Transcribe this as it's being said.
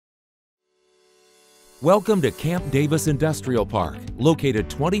Welcome to Camp Davis Industrial Park, located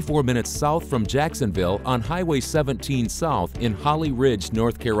 24 minutes south from Jacksonville on Highway 17 South in Holly Ridge,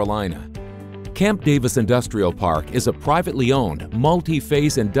 North Carolina. Camp Davis Industrial Park is a privately owned,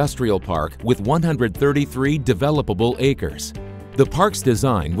 multi-phase industrial park with 133 developable acres. The park's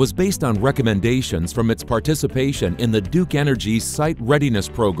design was based on recommendations from its participation in the Duke Energy's Site Readiness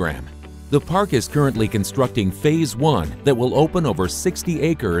Program. The park is currently constructing Phase 1 that will open over 60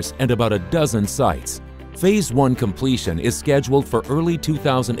 acres and about a dozen sites. Phase 1 completion is scheduled for early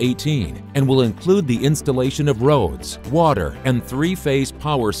 2018 and will include the installation of roads, water, and 3-phase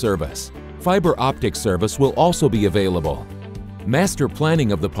power service. Fiber optic service will also be available. Master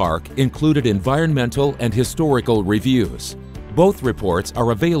planning of the park included environmental and historical reviews. Both reports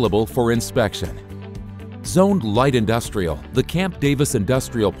are available for inspection. Zoned light industrial, the Camp Davis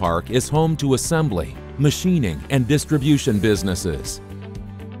Industrial Park is home to assembly, machining, and distribution businesses.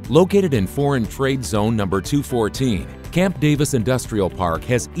 Located in Foreign Trade Zone number 214, Camp Davis Industrial Park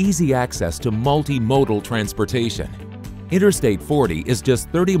has easy access to multimodal transportation. Interstate 40 is just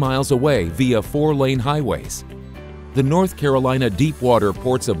 30 miles away via 4-lane highways. The North Carolina deepwater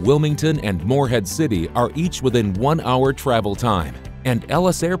ports of Wilmington and Morehead City are each within 1 hour travel time, and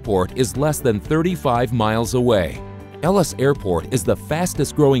Ellis Airport is less than 35 miles away. Ellis Airport is the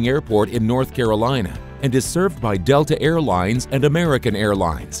fastest growing airport in North Carolina and is served by Delta Air Lines and American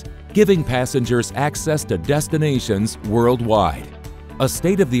Airlines, giving passengers access to destinations worldwide. A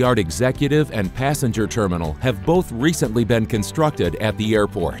state-of-the-art executive and passenger terminal have both recently been constructed at the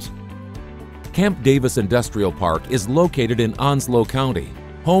airport. Camp Davis Industrial Park is located in Onslow County,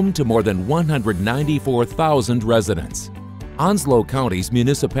 home to more than 194,000 residents. Onslow County's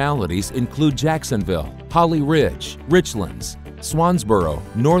municipalities include Jacksonville, Holly Ridge, Richlands, Swansboro,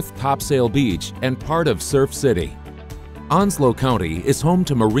 North Topsail Beach, and part of Surf City. Onslow County is home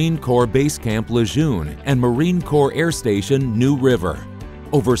to Marine Corps Base Camp Lejeune and Marine Corps Air Station New River.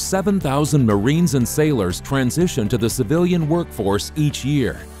 Over 7,000 Marines and sailors transition to the civilian workforce each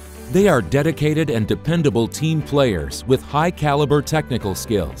year. They are dedicated and dependable team players with high-caliber technical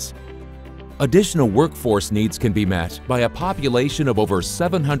skills. Additional workforce needs can be met by a population of over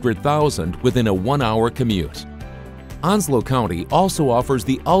 700,000 within a 1-hour commute. Onslow County also offers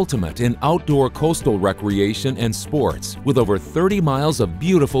the ultimate in outdoor coastal recreation and sports with over 30 miles of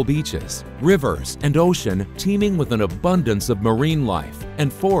beautiful beaches, rivers, and ocean teeming with an abundance of marine life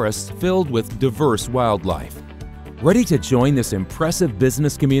and forests filled with diverse wildlife. Ready to join this impressive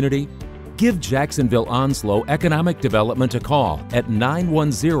business community? Give Jacksonville Onslow Economic Development a call at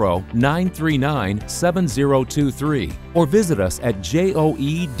 910-939-7023 or visit us at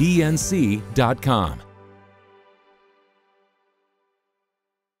joednc.com.